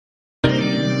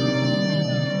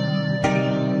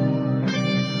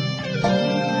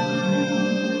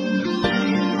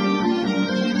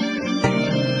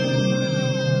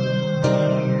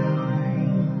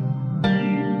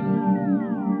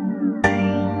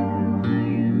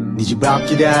네 집 앞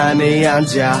계단에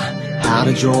앉아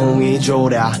하루 종일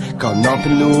졸아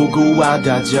건너편 누구와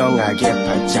다정하게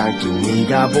팔짱 낀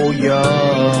네가 보여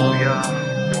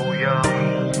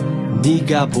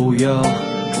네가 보여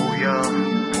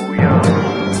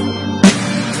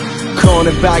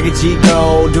코는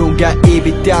빨개지고 누가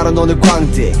입이 따로 노는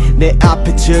광대 내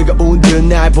앞에 즐거운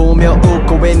듯날 보며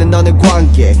웃고 있는 너는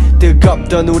관계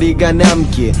뜨겁던 우리가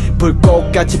남기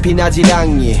불꽃같이 피나질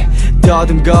않니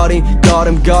더듬거린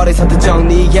걸음걸이 선뜻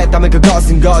정리했다면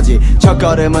그것은 거지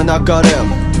첫걸음은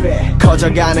엇걸음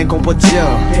커져가는 공포증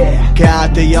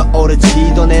가득여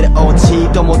오르지도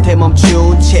내려오지도 못해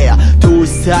멈춘 채 둘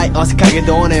사이 어색하게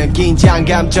도는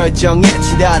긴장감 절정에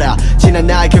치달아 지난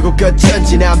날 결국 끝은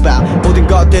지난 밤 모든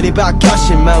것들이 바뀌어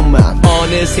실망만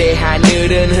어느새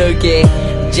하늘은 흙에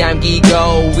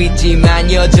잠기고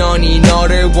있지만 여전히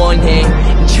너를 원해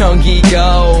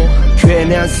정기고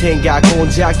괜한 생각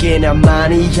혼자 꽤나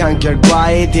많이 한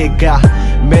결과에 대가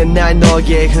맨날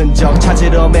너의 흔적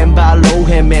찾으러 맨발로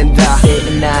헤맨다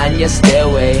Sitting on your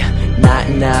stairway Not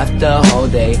enough the whole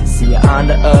day See you on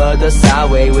the other side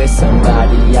way with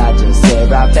somebody I just head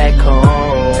right back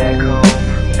home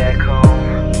Back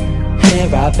home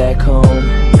Head right back home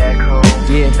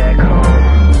Yeah back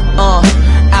home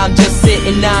I'm just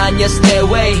sitting on your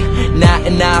stairway Not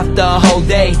enough the whole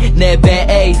day 내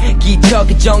배에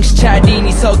기적의 정신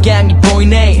차리니 석양이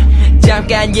보이네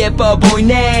잠깐 예뻐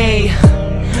보이네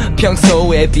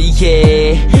평소에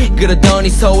비해 그러더니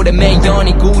서울의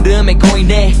매연이 구름에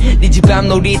고이네 네 집 앞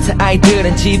놀이터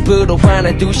아이들은 집으로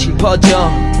하나 둘씩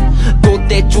퍼져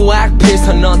꽃대 쪼악 필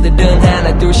선원들은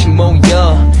하나 둘씩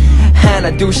모여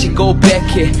하나 둘씩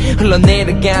고백해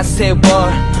흘러내려간 세월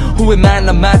후회만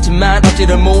남았지만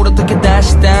어찌를 못 어떻게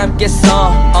다시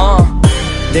닮겠어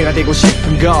내가 되고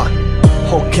싶은 것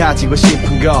혹 가지고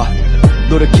싶은 것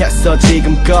노력했어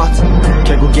지금껏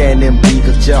결국에는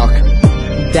비극적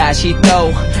다시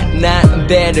또 난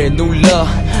배를 눌러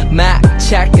막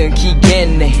착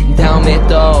끊기겠네 다음에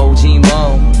또 오지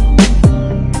뭐